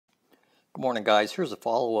Good morning, guys. Here's a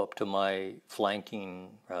follow-up to my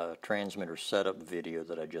flanking transmitter setup video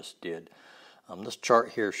that I just did. This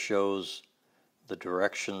chart here shows the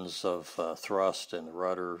directions of thrust and the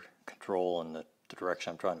rudder control and the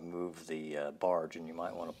direction I'm trying to move the barge, and you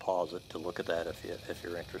might want to pause it to look at that if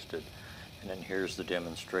you're interested. And then here's the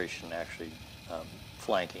demonstration actually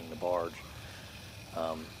flanking the barge.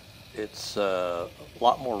 It's a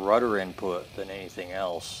lot more rudder input than anything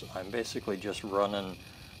else. I'm basically just running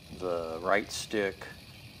the right stick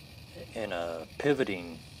in a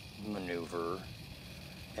pivoting maneuver,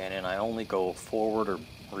 and then I only go forward or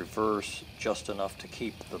reverse just enough to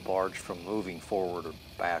keep the barge from moving forward or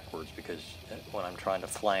backwards, because when I'm trying to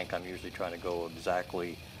flank, I'm usually trying to go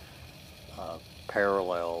exactly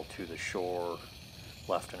parallel to the shore,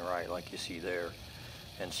 left and right, like you see there.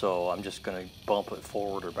 And so I'm just going to bump it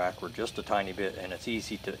forward or backward just a tiny bit, and it's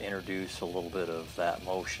easy to introduce a little bit of that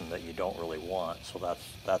motion that you don't really want. So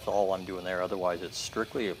that's all I'm doing there. Otherwise, it's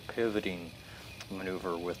strictly a pivoting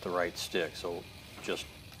maneuver with the right stick. So just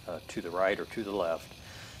to the right or to the left.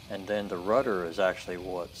 And then the rudder is actually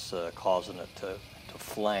what's causing it to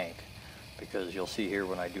flank, because you'll see here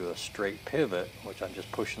when I do a straight pivot, which I'm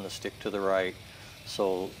just pushing the stick to the right,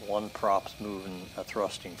 so one prop's moving,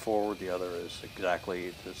 thrusting forward, the other is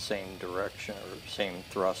exactly the same direction or same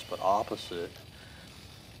thrust but opposite,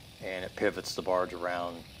 and it pivots the barge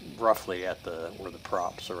around roughly at where the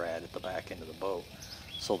props are at the back end of the boat.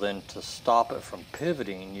 So then to stop it from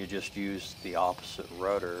pivoting, you just use the opposite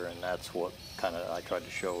rudder, and that's what kind of I tried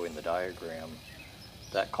to show in the diagram.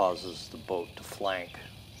 That causes the boat to flank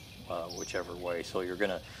whichever way. So you're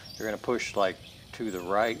gonna push like to the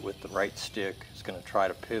right with the right stick. It's going to try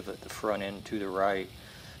to pivot the front end to the right.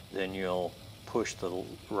 Then you'll push the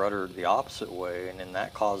rudder the opposite way, and then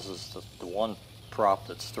that causes the one prop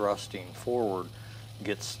that's thrusting forward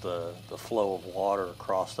gets the flow of water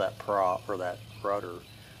across that prop or that rudder,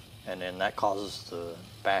 and then that causes the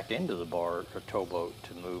back end of the barge or towboat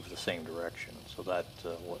to move the same direction. So that's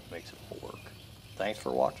what makes it work. Thanks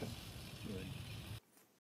for watching.